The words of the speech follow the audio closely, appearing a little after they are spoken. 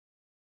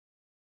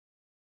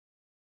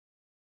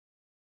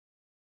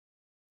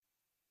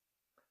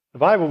The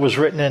Bible was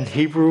written in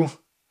Hebrew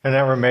and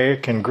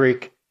Aramaic and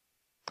Greek,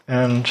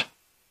 and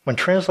when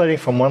translating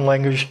from one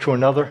language to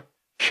another,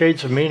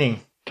 shades of meaning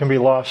can be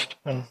lost.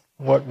 And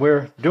what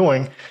we're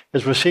doing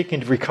is we're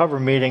seeking to recover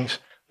meanings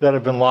that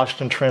have been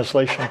lost in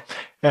translation.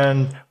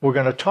 And we're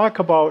going to talk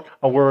about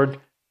a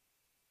word,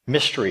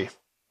 mystery.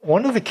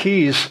 One of the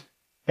keys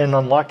in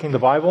unlocking the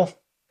Bible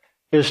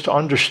is to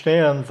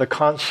understand the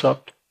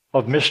concept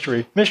of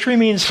mystery. Mystery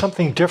means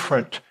something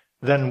different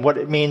than what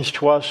it means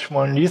to us.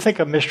 When you think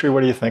of mystery,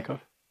 what do you think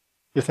of?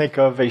 You think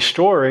of a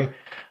story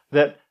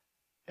that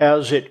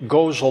as it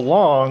goes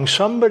along,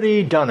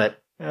 somebody done it.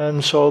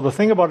 And so the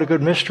thing about a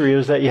good mystery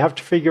is that you have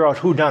to figure out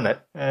who done it.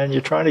 And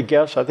you're trying to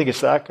guess, I think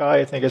it's that guy,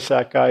 I think it's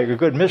that guy. A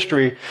good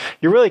mystery,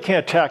 you really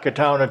can't tack it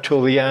down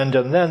until the end,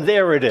 and then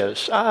there it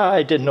is.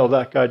 I didn't know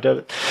that guy did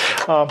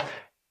it.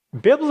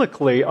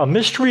 Biblically, a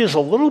mystery is a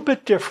little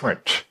bit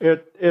different.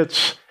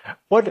 It's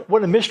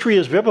what a mystery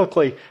is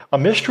biblically. A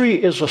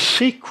mystery is a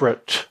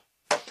secret,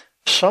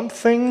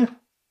 something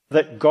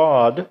that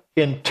God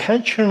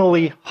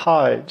intentionally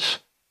hides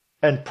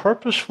and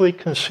purposefully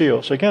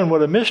conceals. Again,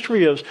 what a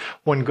mystery is,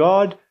 when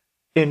God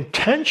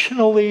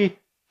intentionally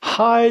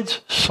hides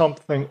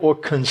something or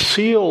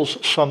conceals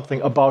something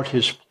about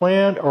his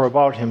plan or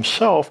about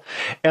himself.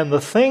 And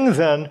the thing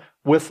then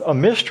with a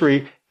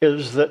mystery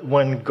is that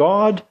when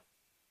God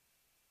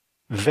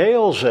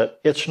veils it,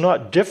 it's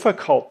not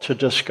difficult to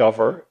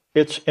discover,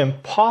 it's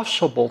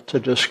impossible to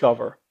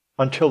discover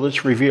until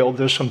it's revealed.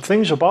 There's some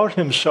things about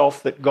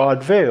himself that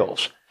God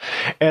veils.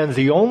 And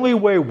the only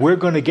way we're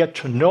going to get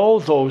to know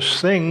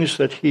those things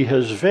that he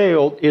has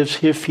veiled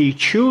is if he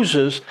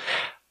chooses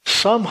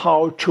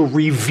somehow to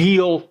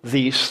reveal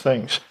these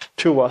things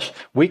to us.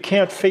 We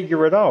can't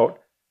figure it out.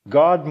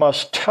 God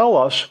must tell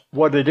us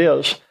what it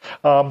is.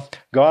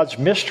 God's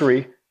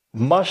mystery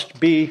must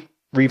be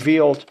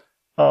revealed.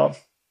 The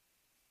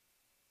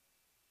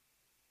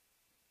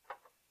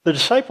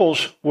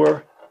disciples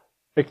were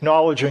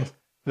acknowledging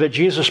that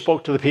Jesus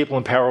spoke to the people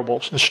in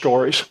parables and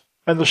stories.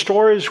 And the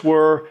stories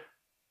were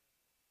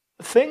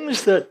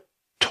things that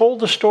told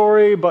the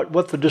story, but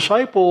what the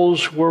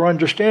disciples were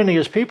understanding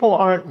is people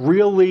aren't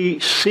really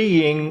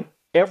seeing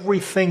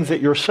everything that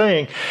you're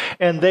saying.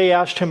 And they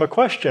asked him a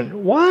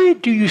question: why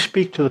do you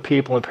speak to the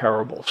people in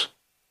parables?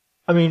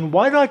 I mean,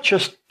 why not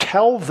just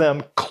tell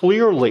them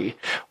clearly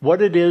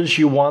what it is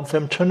you want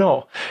them to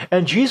know?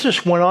 And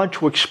Jesus went on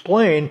to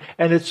explain,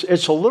 and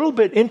it's a little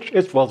bit,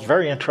 it's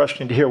very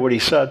interesting to hear what he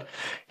said.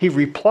 He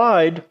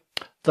replied,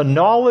 the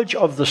knowledge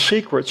of the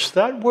secrets,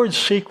 that word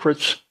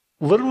secrets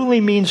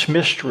literally means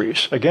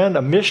mysteries. Again,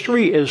 a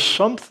mystery is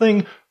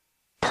something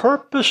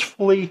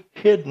purposefully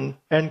hidden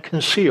and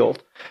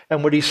concealed.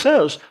 And what he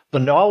says, the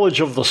knowledge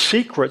of the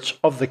secrets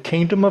of the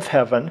kingdom of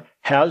heaven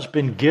has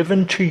been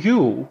given to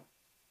you,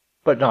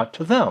 but not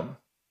to them.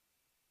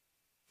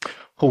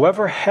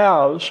 Whoever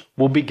has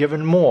will be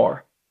given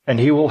more, and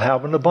he will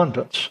have an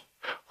abundance.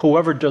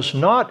 Whoever does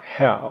not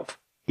have,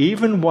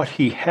 even what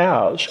he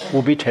has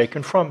will be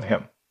taken from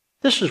him.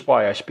 This is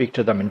why I speak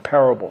to them in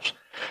parables.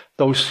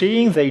 Though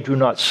seeing they do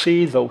not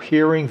see, though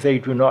hearing they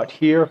do not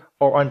hear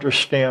or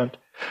understand.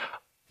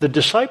 The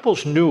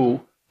disciples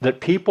knew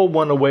that people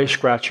went away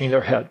scratching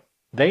their head.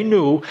 They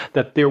knew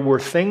that there were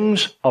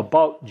things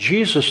about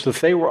Jesus that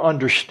they were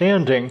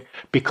understanding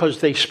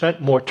because they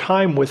spent more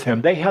time with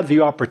him. They had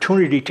the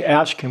opportunity to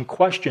ask him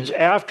questions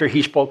after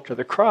he spoke to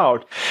the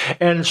crowd.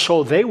 And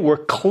so they were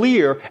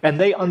clear and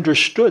they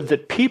understood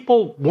that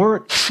people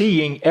weren't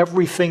seeing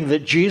everything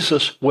that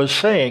Jesus was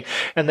saying.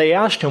 And they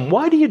asked him,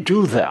 why do you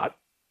do that?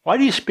 Why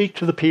do you speak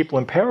to the people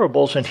in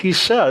parables? And he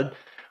said,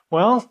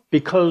 well,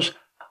 because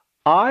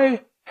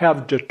I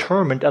have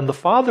determined, and the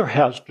Father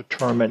has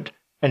determined,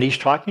 and he's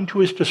talking to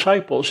his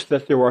disciples,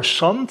 that there are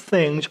some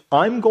things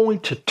I'm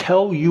going to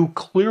tell you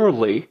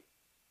clearly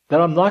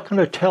that I'm not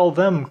going to tell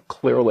them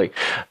clearly.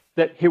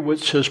 That it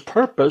was his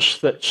purpose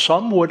that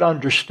some would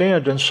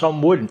understand and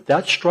some wouldn't.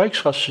 That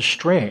strikes us as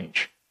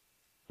strange.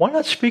 Why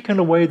not speak in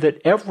a way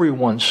that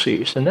everyone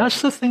sees? And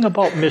that's the thing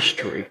about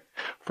mystery.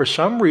 For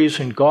some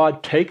reason,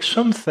 God takes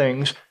some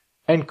things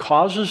and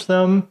causes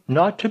them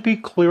not to be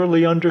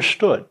clearly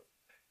understood.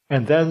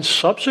 And then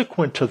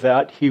subsequent to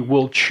that, he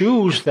will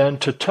choose then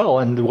to tell.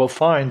 And we'll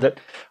find that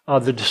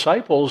the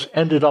disciples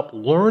ended up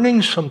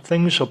learning some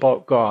things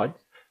about God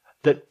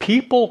that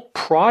people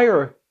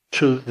prior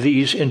to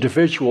these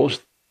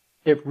individuals,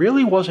 it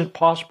really wasn't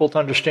possible to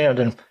understand.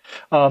 And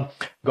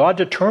God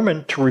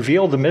determined to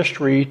reveal the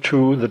mystery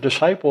to the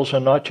disciples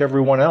and not to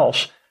everyone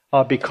else.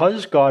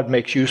 Because God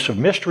makes use of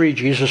mystery,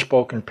 Jesus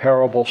spoke in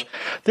parables.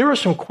 There are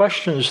some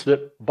questions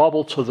that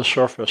bubble to the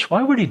surface.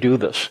 Why would he do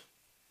this?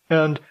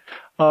 And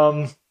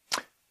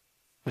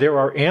there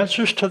are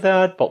answers to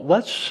that, but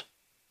let's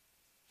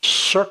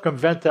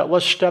circumvent that.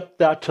 Let's step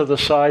that to the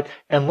side,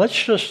 and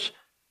let's just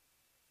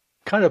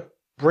kind of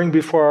bring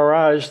before our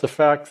eyes the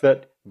fact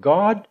that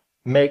God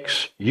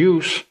makes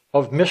use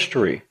of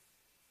mystery.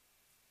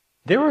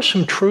 There are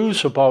some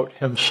truths about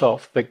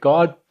himself that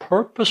God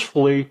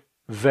purposefully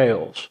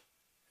veils.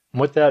 And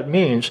what that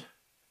means,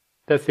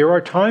 that there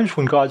are times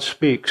when God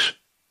speaks,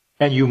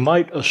 And you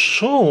might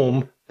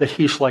assume that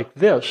he's like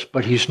this,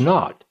 but he's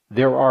not.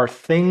 There are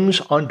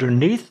things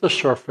underneath the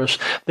surface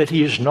that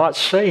he is not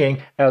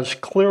saying as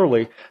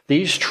clearly.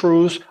 These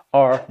truths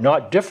are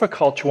not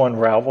difficult to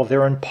unravel.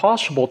 They're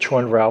impossible to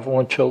unravel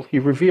until he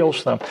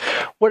reveals them.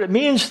 What it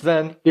means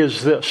then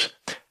is this.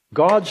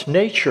 God's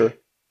nature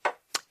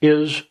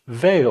is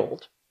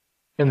veiled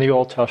in the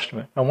Old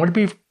Testament. I want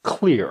to be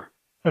clear.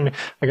 And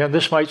again,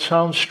 this might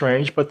sound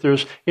strange, but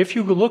if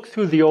you look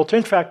through the Old,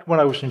 in fact, when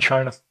I was in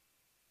China,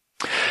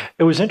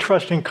 it was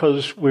interesting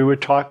because we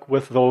would talk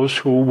with those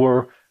who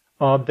were,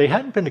 they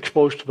hadn't been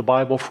exposed to the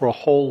Bible for a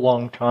whole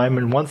long time.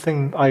 And one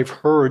thing I've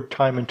heard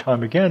time and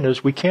time again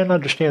is we can't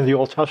understand the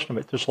Old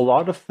Testament. There's a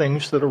lot of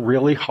things that are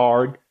really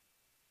hard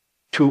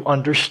to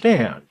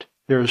understand.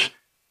 There's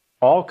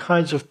all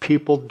kinds of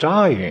people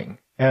dying,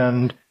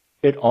 and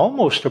it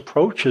almost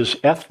approaches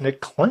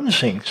ethnic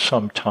cleansing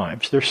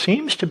sometimes. There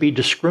seems to be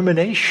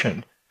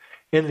discrimination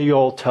in the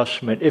Old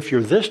Testament. If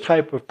you're this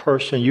type of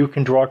person, you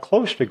can draw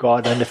close to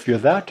God, and if you're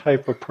that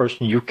type of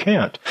person, you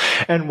can't.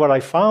 And what I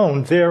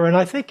found there, and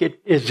I think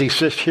it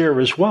exists here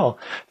as well,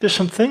 there's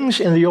some things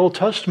in the Old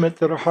Testament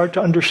that are hard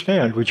to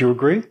understand. Would you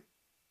agree?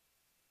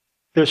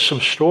 There's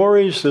some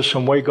stories, there's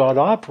some way God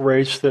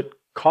operates that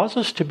cause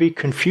us to be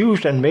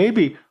confused and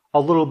maybe a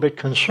little bit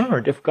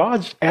concerned. If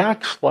God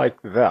acts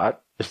like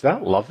that, is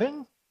that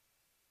loving?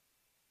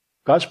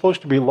 God's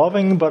supposed to be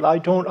loving, but I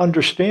don't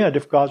understand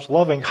if God's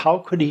loving. How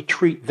could he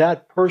treat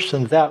that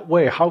person that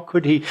way? How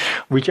could he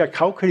reject?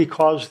 How could he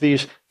cause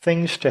these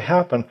things to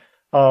happen?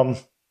 The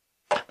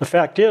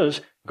fact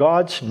is,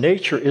 God's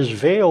nature is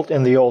veiled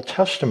in the Old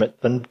Testament.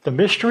 The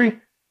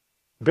mystery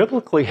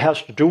biblically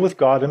has to do with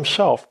God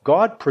himself.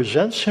 God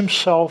presents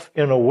himself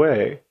in a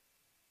way,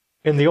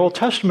 in the Old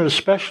Testament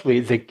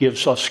especially, that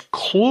gives us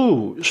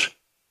clues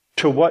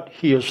to what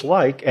he is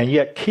like, and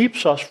yet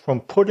keeps us from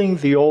putting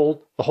the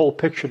whole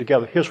picture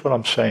together. Here's what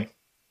I'm saying.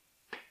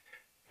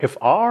 If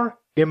our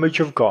image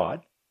of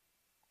God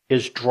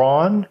is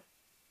drawn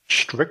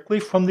strictly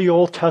from the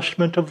Old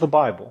Testament of the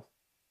Bible,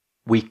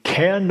 we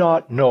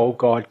cannot know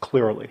God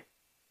clearly.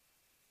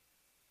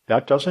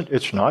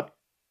 It's not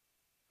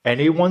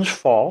anyone's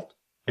fault.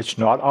 It's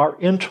not our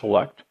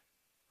intellect.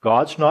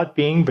 God's not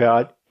being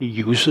bad. He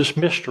uses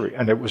mystery,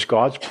 and it was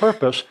God's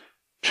purpose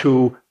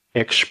to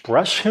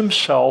express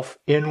himself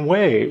in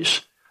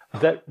ways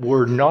that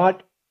would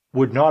not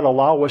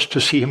allow us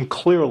to see him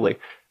clearly.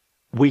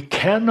 We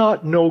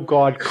cannot know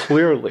God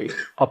clearly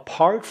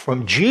apart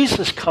from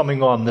Jesus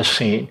coming on the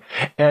scene,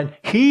 and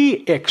he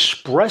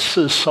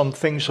expresses some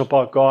things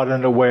about God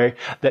in a way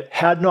that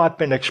had not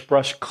been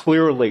expressed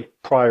clearly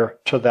prior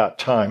to that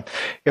time.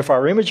 If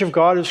our image of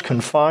God is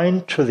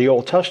confined to the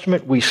Old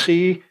Testament, we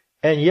see,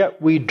 and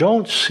yet we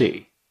don't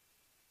see.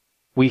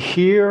 We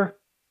hear,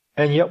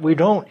 and yet we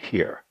don't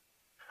hear.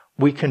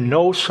 We can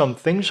know some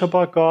things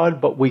about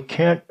God, but we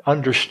can't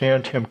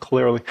understand him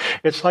clearly.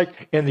 It's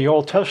like in the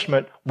Old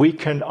Testament, we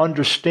can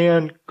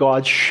understand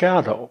God's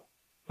shadow.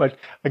 But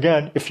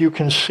again, if you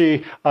can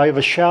see, I have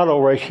a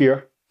shadow right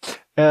here,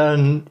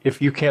 and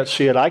if you can't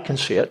see it, I can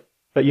see it.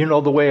 But you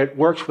know the way it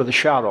works with a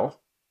shadow.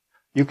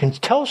 You can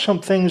tell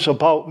some things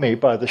about me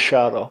by the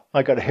shadow.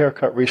 I got a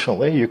haircut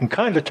recently. You can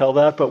kind of tell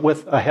that, but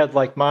with a head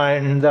like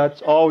mine,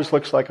 that always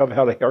looks like I've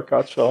had a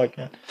haircut, so I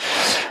can't.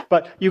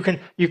 But you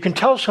can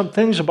tell some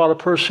things about a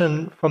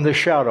person from the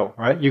shadow,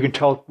 right? You can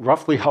tell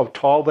roughly how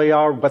tall they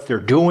are, what they're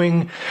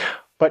doing.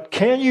 But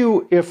can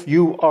you, if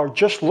you are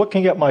just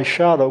looking at my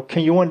shadow,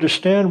 can you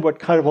understand what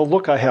kind of a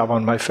look I have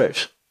on my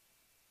face?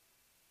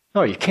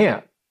 No, you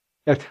can't.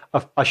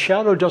 A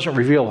shadow doesn't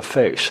reveal a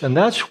face, and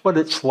that's what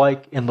it's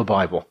like in the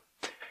Bible.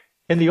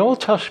 In the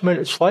Old Testament,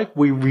 it's like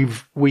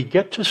we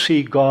get to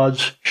see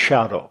God's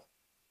shadow,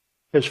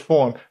 his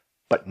form,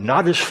 but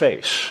not his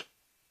face.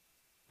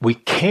 We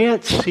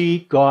can't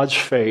see God's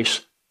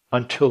face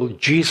until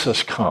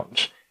Jesus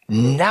comes.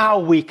 Now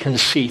we can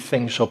see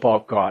things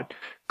about God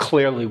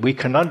clearly. We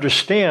can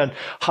understand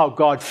how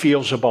God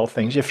feels about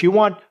things. If you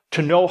want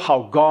to know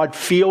how God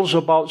feels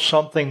about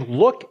something,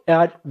 look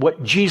at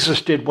what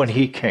Jesus did when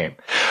he came.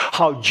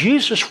 How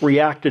Jesus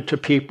reacted to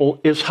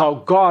people is how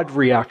God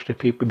reacts to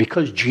people,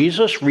 because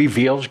Jesus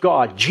reveals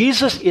God.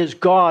 Jesus is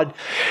God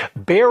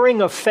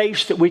bearing a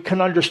face that we can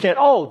understand.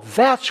 Oh,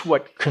 that's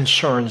what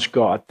concerns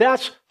God.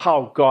 That's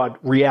how God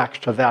reacts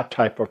to that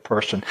type of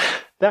person.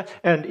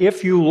 And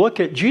if you look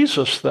at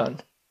Jesus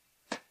then,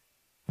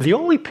 the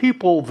only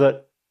people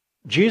that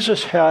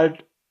Jesus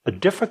had a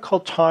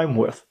difficult time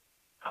with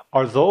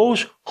are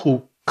those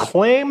who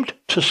claimed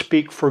to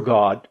speak for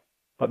God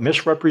but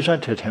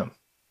misrepresented him.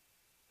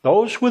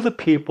 Those were the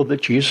people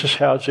that Jesus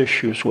has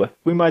issues with.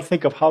 We might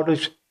think of, how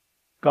does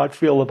God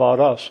feel about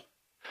us?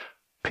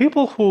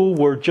 People who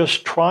were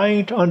just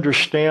trying to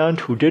understand,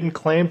 who didn't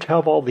claim to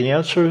have all the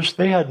answers,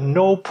 they had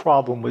no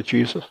problem with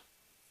Jesus.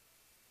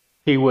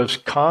 He was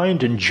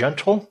kind and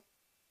gentle.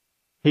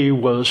 He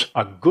was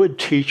a good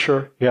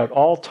teacher. He had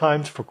all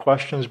times for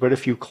questions. But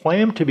if you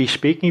claimed to be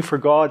speaking for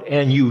God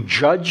and you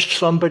judged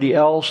somebody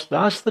else,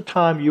 that's the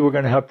time you were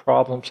going to have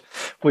problems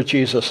with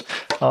Jesus.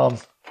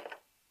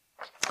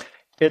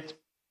 it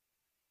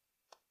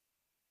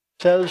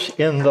says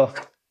in the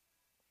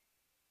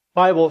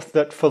Bible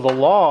that for the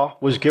law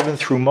was given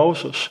through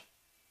Moses,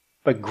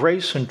 but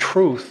grace and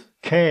truth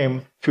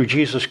came through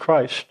Jesus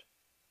Christ.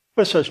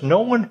 It says, no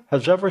one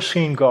has ever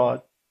seen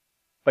God,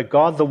 but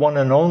God, the one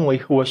and only,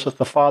 who was at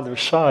the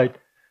Father's side,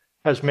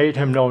 has made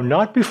him known.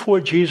 Not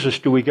before Jesus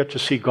do we get to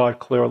see God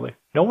clearly.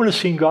 No one has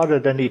seen God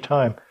at any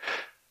time.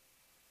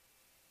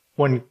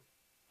 When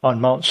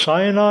on Mount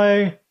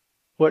Sinai,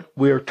 what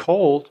we're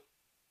told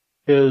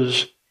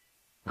is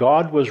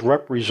God was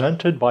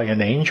represented by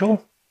an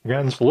angel.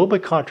 Again, it's a little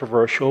bit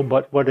controversial,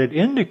 but what it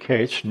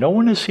indicates, no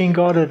one has seen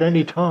God at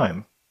any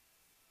time.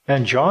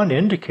 And John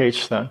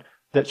indicates then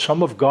that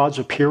some of God's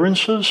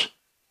appearances,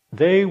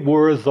 they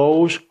were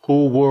those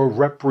who were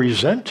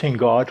representing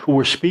God, who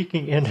were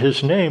speaking in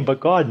his name, but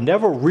God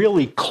never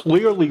really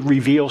clearly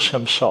reveals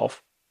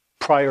himself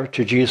prior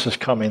to Jesus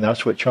coming.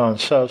 That's what John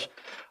says.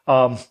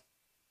 So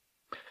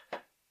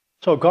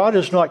God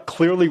is not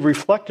clearly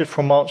reflected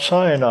from Mount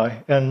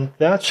Sinai, and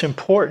that's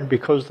important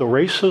because the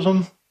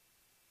racism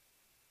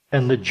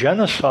and the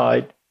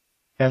genocide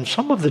and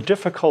some of the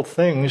difficult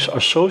things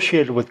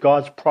associated with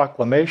God's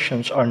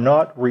proclamations are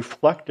not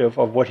reflective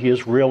of what he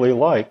is really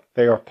like.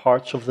 They are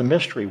parts of the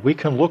mystery. We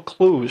can look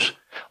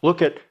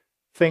at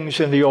things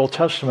in the Old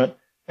Testament,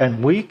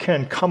 and we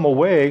can come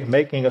away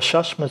making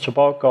assessments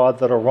about God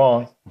that are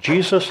wrong.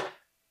 Jesus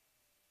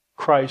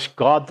Christ,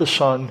 God the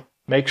Son,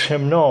 makes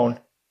him known.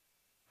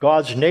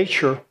 God's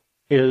nature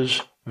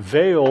is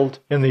veiled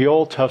in the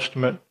Old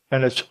Testament,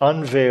 and it's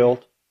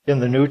unveiled in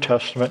the New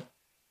Testament.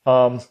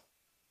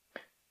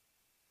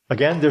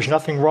 Again, there's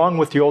nothing wrong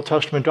with the Old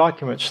Testament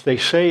documents. They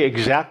say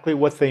exactly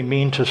what they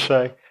mean to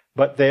say,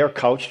 but they are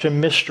couched in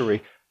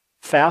mystery.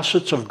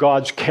 Facets of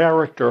God's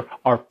character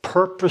are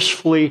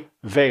purposefully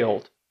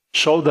veiled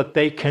so that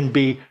they can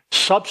be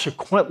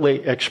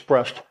subsequently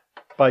expressed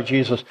by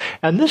Jesus.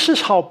 And this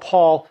is how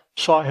Paul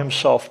saw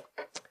himself.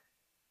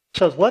 It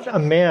says, let a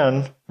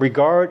man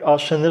regard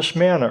us in this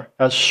manner,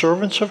 as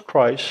servants of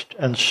Christ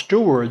and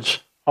stewards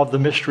of the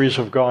mysteries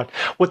of God.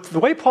 With the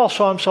way Paul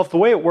saw himself, the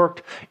way it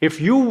worked, if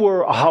you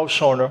were a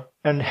house owner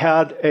and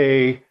had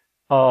a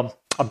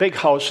big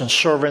house and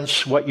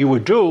servants, what you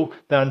would do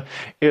then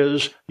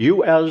is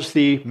you, as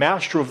the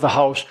master of the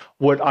house,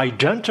 would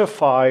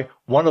identify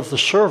one of the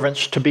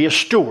servants to be a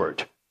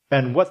steward.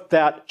 And what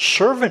that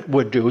servant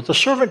would do, the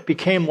servant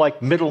became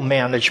like middle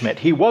management.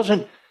 He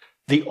wasn't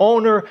the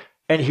owner,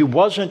 and he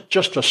wasn't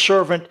just a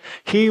servant.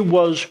 He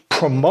was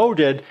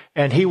promoted,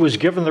 and he was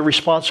given the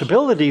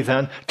responsibility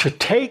then to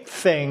take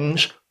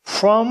things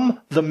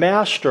from the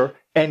master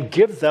and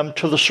give them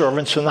to the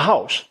servants in the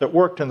house that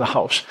worked in the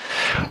house.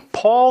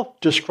 Paul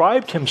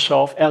described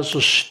himself as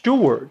a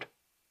steward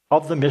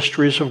of the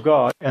mysteries of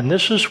God, and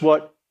this is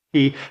what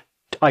he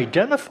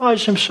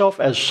identifies himself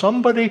as: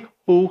 somebody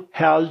who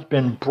has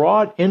been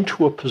brought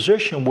into a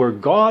position where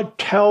God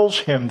tells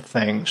him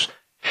things,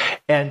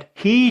 and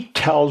he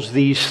tells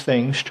these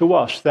things to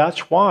us.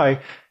 That's why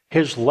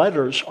his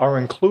letters are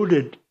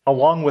included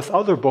along with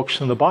other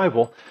books in the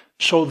Bible,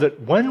 so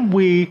that when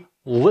we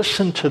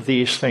listen to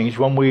these things,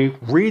 when we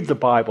read the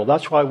Bible,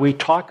 that's why we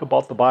talk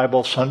about the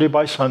Bible Sunday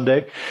by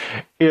Sunday,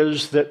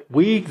 is that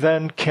we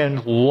then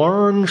can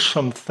learn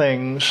some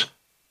things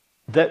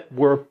that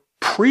were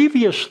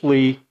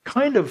previously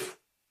kind of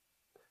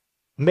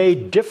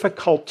made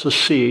difficult to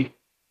see,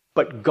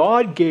 but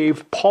God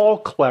gave Paul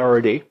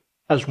clarity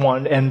as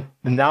one, and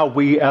now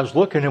we, as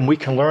look at him, we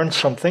can learn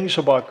some things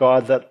about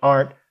God that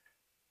aren't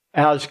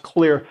as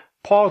clear.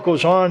 Paul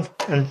goes on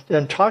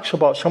and talks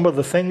about some of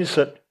the things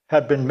that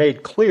have been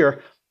made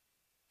clear.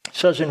 He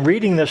says, in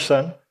reading this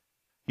then,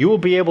 you will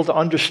be able to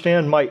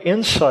understand my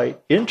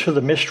insight into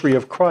the mystery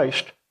of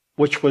Christ,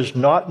 which was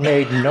not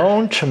made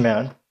known to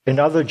men in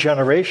other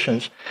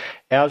generations,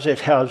 as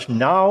it has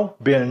now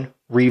been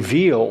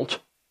revealed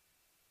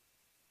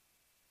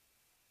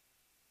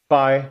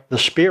by the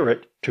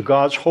Spirit to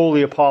God's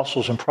holy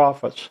apostles and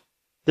prophets.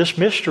 This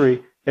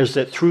mystery is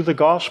that through the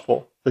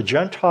gospel, the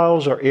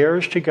Gentiles are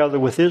heirs together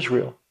with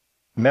Israel,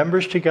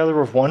 members together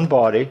of one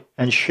body,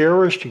 and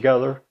sharers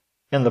together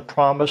in the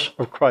promise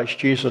of Christ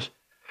Jesus.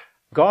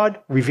 God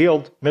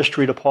revealed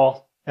mystery to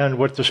Paul, and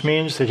what this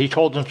means, that he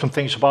told him some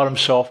things about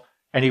himself,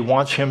 and he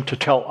wants him to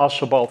tell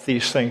us about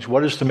these things.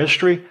 What is the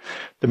mystery?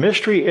 The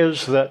mystery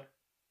is that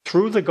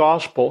through the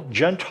gospel,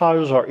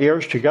 Gentiles are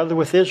heirs together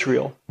with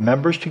Israel,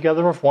 members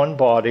together of one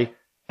body,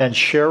 and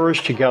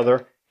sharers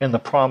together in the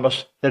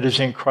promise that is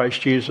in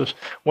Christ Jesus.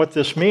 What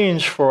this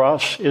means for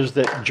us is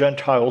that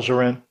Gentiles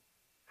are in.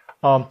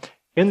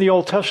 In the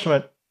Old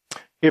Testament,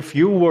 if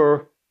you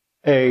were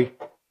a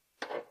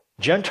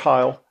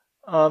Gentile,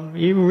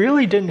 you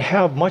really didn't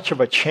have much of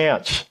a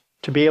chance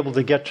to be able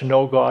to get to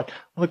know God.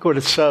 Look what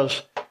it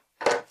says.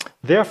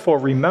 Therefore,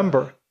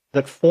 remember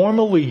that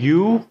formerly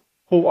you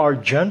who are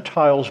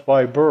Gentiles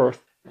by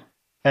birth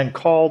and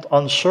called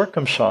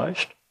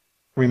uncircumcised,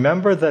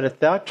 remember that at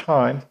that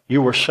time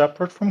you were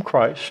separate from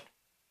Christ,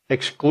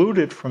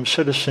 excluded from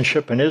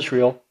citizenship in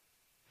Israel,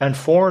 and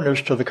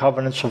foreigners to the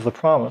covenants of the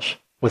promise,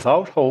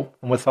 without hope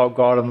and without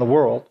God in the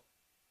world.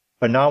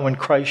 but now in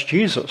Christ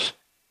Jesus,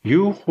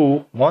 you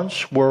who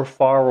once were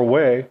far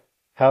away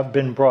have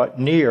been brought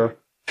near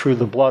through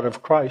the blood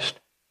of Christ.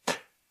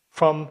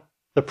 From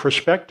the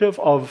perspective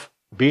of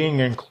being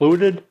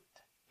included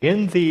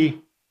in the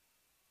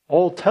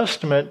Old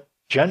Testament,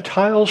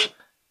 Gentiles,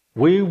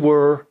 we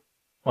were,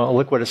 well,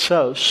 look what it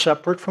says,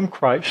 separate from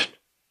Christ,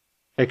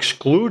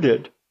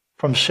 excluded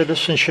from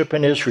citizenship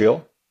in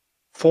Israel,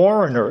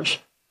 foreigners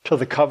to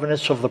the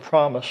covenants of the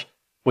promise,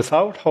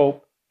 without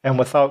hope and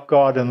without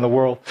God in the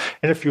world.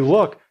 And if you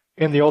look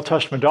in the Old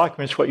Testament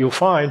documents, what you'll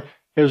find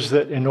is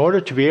that in order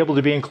to be able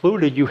to be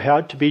included, you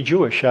had to be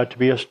Jewish, you had to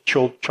be a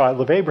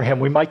child of Abraham.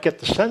 We might get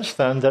the sense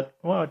then that,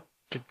 well,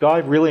 did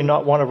God really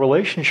not want a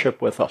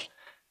relationship with us?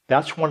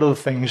 That's one of the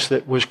things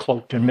that was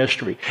cloaked in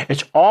mystery.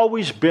 It's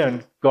always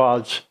been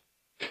God's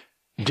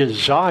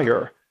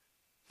desire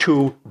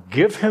to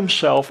give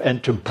himself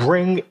and to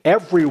bring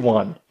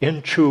everyone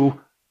into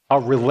a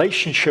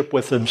relationship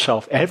with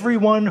himself.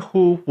 Everyone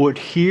who would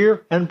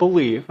hear and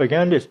believe.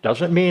 Again, it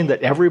doesn't mean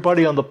that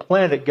everybody on the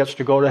planet gets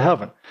to go to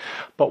heaven.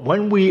 But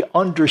when we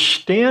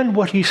understand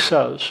what he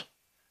says,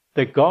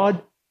 that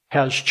God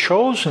has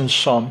chosen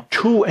some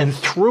to and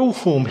through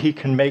whom he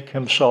can make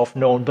himself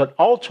known, but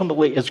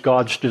ultimately it's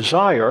God's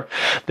desire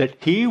that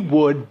he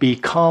would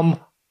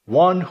become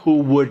one who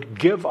would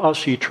give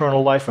us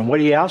eternal life. And what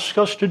he asks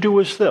us to do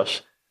is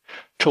this: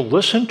 to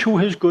listen to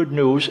his good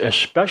news,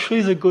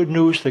 especially the good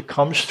news that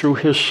comes through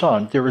his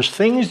Son. There is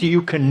things that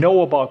you can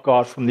know about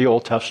God from the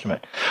Old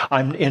Testament.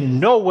 I'm in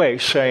no way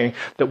saying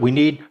that we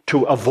need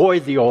to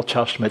avoid the Old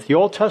Testament. The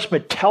Old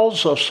Testament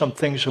tells us some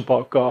things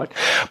about God.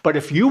 But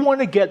if you want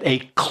to get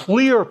a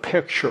clear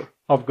picture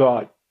of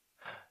God,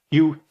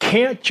 you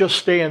can't just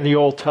stay in the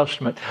Old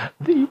Testament.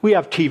 We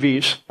have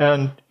TVs,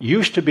 and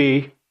used to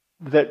be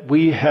that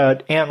we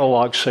had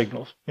analog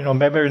signals. You know,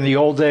 remember in the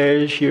old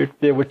days,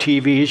 there were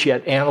TVs, you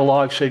had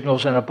analog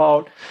signals, and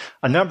about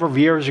a number of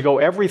years ago,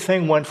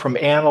 everything went from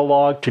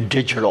analog to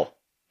digital.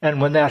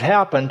 And when that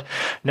happened,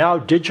 now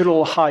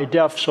digital high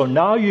def, so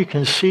now you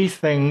can see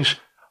things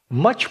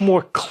much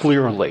more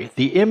clearly.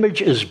 The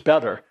image is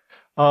better.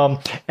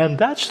 And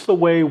that's the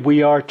way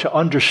we are to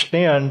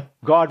understand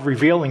God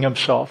revealing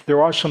himself.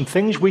 There are some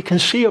things we can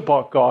see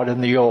about God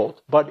in the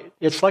old, but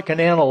it's like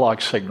an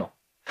analog signal.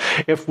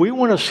 If we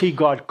want to see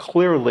God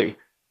clearly,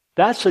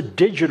 that's a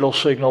digital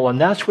signal, and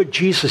that's what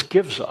Jesus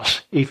gives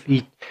us.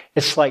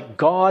 It's like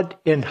God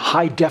in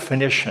high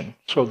definition,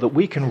 so that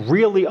we can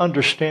really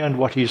understand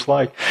what he's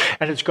like.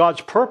 And it's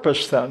God's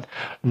purpose then,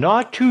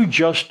 not to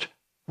just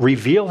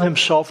reveal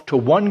himself to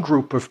one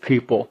group of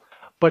people,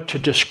 but to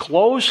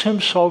disclose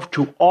himself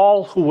to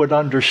all who would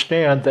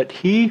understand that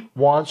he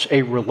wants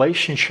a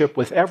relationship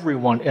with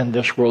everyone in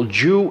this world,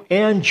 Jew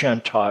and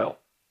Gentile.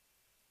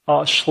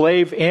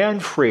 Slave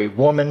and free,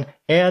 woman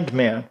and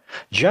man.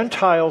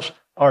 Gentiles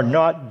are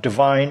not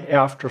divine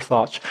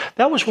afterthoughts.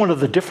 That was one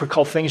of the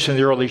difficult things in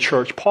the early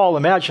church. Paul,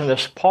 imagine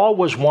this. Paul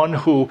was one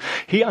who,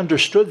 he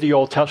understood the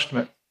Old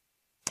Testament.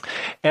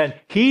 And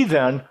he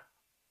then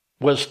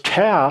was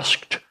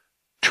tasked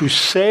to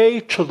say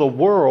to the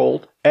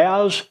world,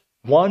 as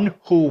one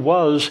who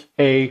was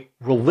a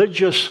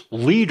religious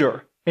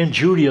leader in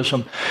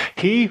Judaism,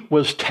 he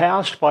was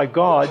tasked by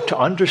God to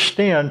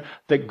understand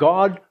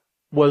that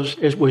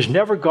it was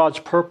never God's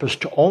purpose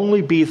to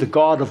only be the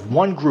God of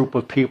one group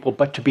of people,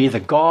 but to be the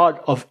God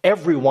of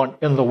everyone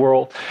in the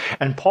world.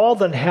 And Paul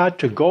then had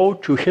to go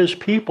to his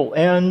people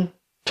and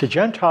to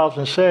Gentiles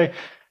and say,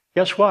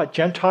 guess what?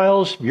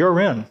 Gentiles,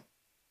 you're in.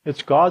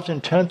 It's God's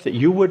intent that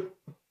you would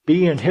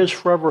be in his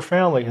forever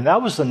family. And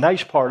that was the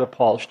nice part of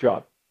Paul's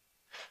job.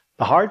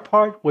 The hard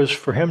part was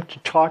for him to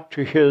talk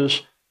to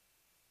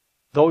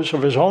those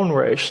of his own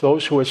race,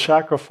 those who had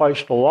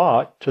sacrificed a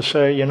lot, to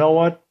say, you know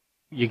what?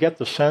 You get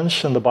the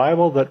sense in the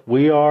Bible that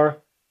we are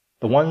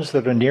the ones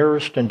that are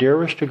nearest and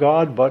dearest to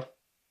God, but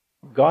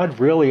God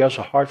really has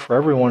a heart for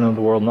everyone in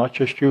the world, not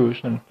just Jews.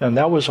 And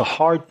that was a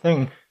hard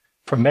thing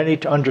for many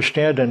to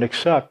understand and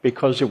accept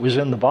because it was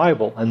in the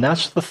Bible. And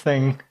that's the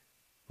thing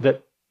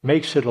that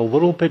makes it a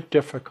little bit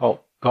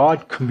difficult.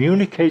 God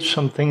communicates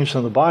some things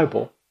in the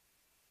Bible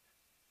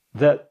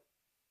that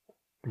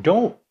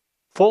don't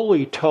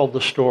fully tell the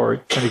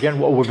story. And again,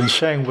 what we've been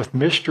saying with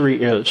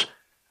mystery is,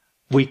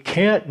 we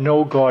can't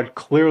know God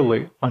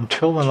clearly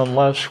until and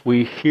unless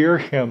we hear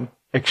him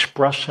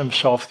express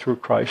himself through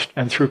Christ.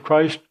 And through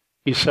Christ,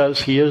 he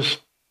says he is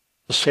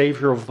the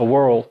Savior of the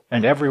world,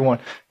 and everyone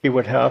he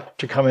would have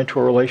to come into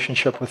a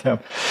relationship with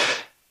him.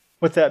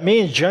 What that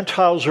means,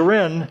 Gentiles are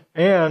in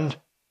and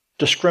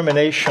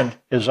discrimination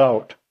is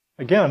out.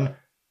 Again,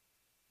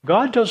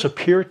 God does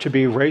appear to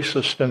be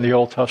racist in the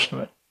Old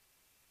Testament.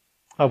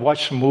 I've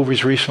watched some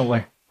movies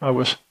recently. I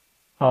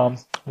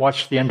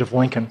watched The End of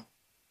Lincoln.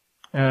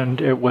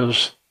 And it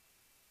was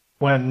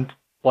when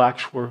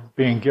blacks were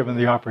being given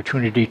the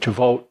opportunity to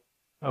vote.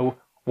 I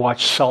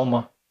watched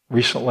Selma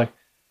recently,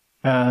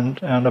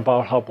 and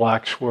about how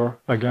blacks were,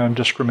 again,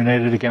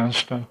 discriminated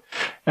against.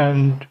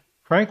 And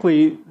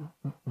frankly,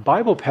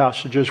 Bible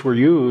passages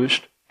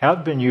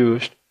have been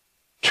used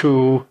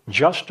to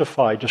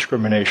justify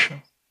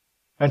discrimination.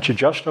 and to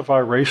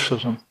justify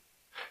racism.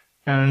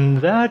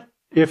 And that,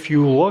 if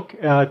you look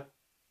at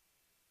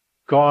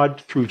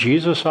God through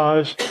Jesus'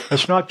 eyes,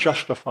 it's not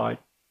justified.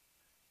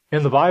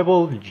 In the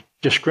Bible,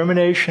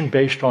 discrimination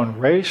based on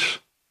race,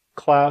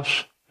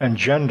 class, and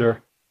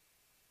gender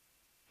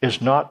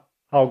is not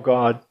how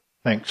God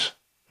thinks,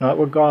 not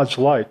what God's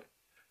like.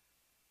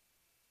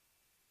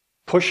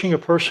 Pushing a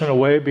person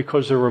away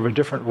because they're of a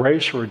different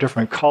race or a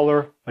different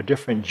color, a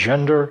different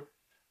gender,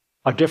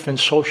 a different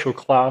social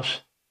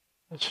class,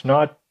 it's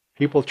not.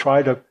 People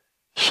try to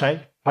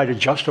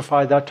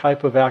justify that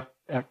type of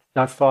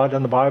that thought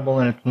in the Bible,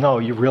 and no,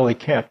 you really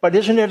can't. But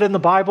isn't it in the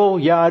Bible?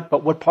 Yeah,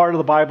 but what part of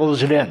the Bible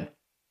is it in?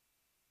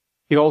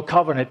 The Old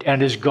Covenant.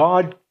 And is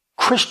God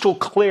crystal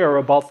clear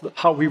about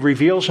how he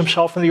reveals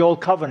himself in the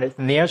Old Covenant?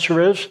 And the answer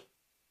is,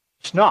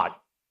 it's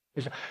not.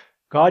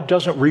 God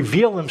doesn't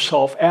reveal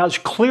himself as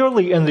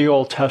clearly in the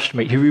Old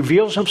Testament. He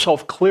reveals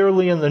himself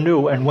clearly in the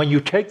New. And when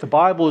you take the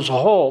Bible as a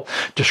whole,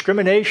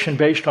 discrimination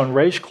based on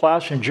race,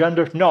 class, and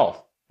gender,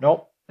 no,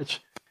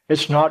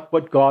 it's not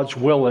what God's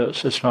will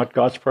is. It's not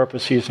God's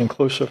purpose. He is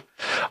inclusive.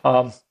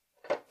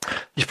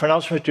 These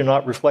pronouncements do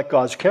not reflect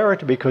God's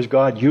character because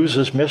God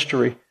uses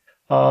mystery.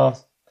 And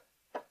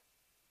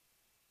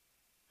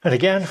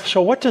again,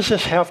 so what does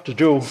this have to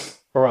do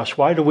for us?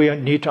 Why do we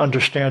need to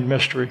understand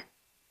mystery?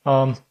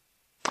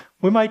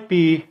 We might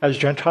be, as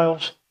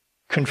Gentiles,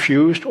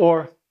 confused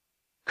or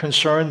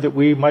concerned that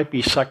we might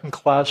be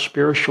second-class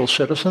spiritual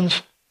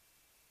citizens.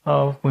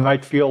 We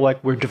might feel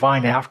like we're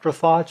divine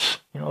afterthoughts,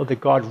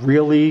 that God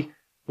really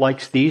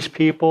likes these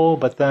people,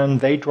 but then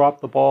they drop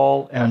the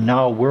ball and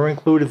now we're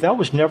included. That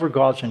was never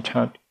God's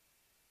intent.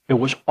 It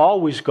was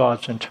always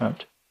God's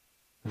intent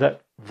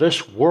that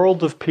this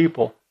world of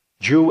people,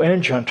 Jew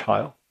and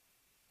Gentile,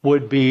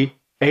 would be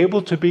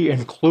able to be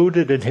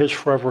included in his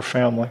forever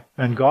family.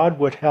 And God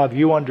would have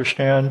you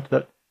understand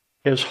that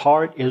his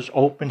heart is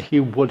open. He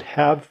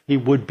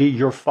would be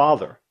your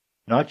father,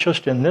 not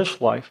just in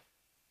this life,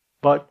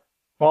 but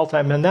all the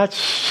time. And that's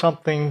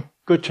something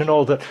good to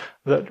know,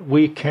 that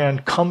we can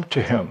come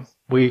to him.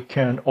 We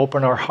can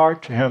open our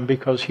heart to him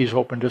because he's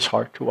opened his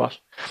heart to us.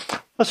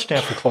 Let's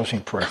stand for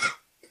closing prayer.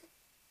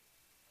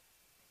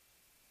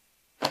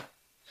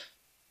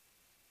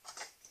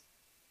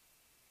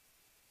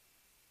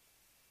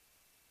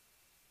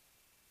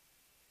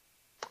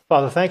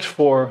 Father, thanks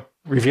for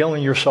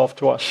revealing yourself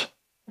to us.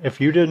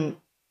 If you didn't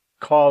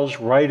cause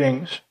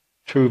writings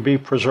to be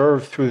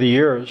preserved through the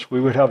years,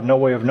 we would have no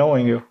way of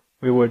knowing you.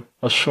 We would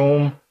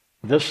assume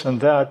this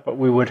and that, but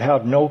we would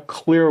have no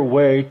clear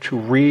way to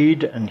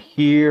read and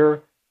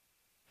hear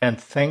and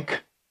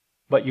think.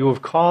 But you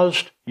have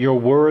caused your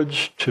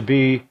words to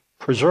be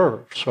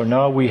preserved. So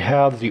now we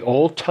have the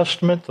Old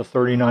Testament, the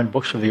 39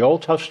 books of the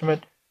Old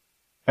Testament,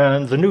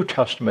 and the New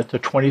Testament, the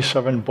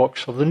 27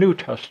 books of the New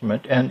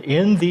Testament. And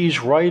in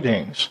these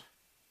writings,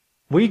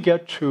 we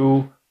get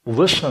to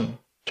listen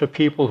to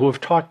people who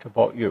have talked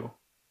about you.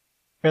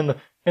 In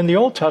the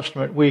Old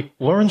Testament, we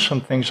learn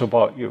some things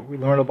about you. We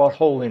learn about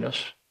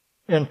holiness.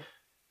 And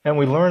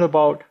we learn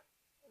about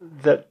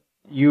that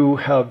you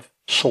have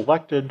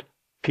selected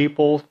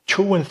people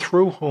to and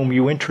through whom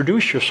you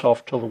introduce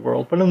yourself to the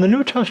world. But in the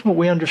New Testament,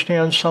 we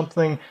understand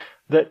something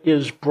that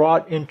is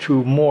brought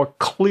into more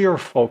clear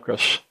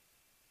focus,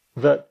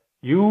 that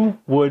you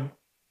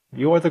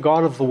are the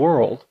God of the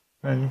world,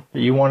 and that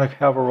you want to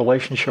have a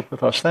relationship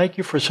with us. Thank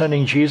you for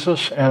sending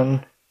Jesus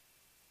and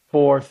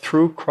for,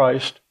 through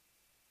Christ,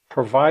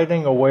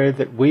 providing a way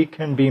that we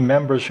can be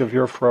members of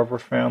your forever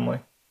family.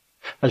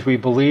 As we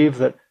believe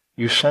that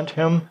you sent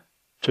him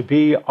to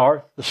be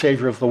the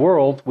Savior of the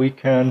world, we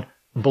can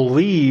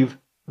believe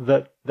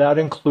that that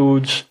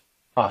includes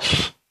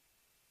us.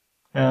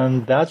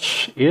 And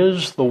that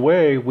is the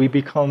way we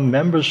become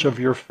members of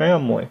your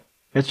family.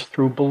 It's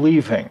through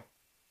believing.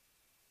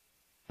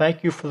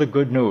 Thank you for the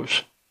good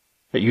news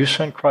that you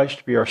sent Christ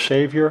to be our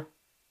Savior,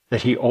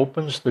 that he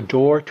opens the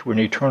door to an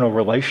eternal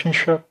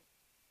relationship,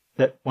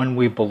 that when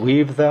we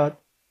believe that,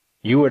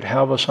 you would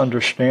have us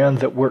understand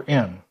that we're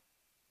in.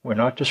 We're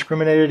not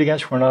discriminated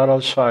against, we're not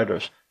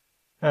outsiders.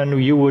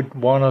 And you would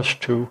want us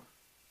to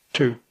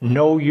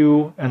know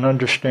you and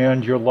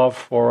understand your love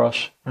for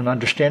us. And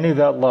understanding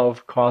that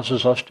love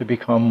causes us to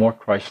become more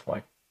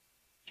Christ-like.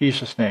 In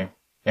Jesus' name,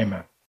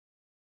 amen.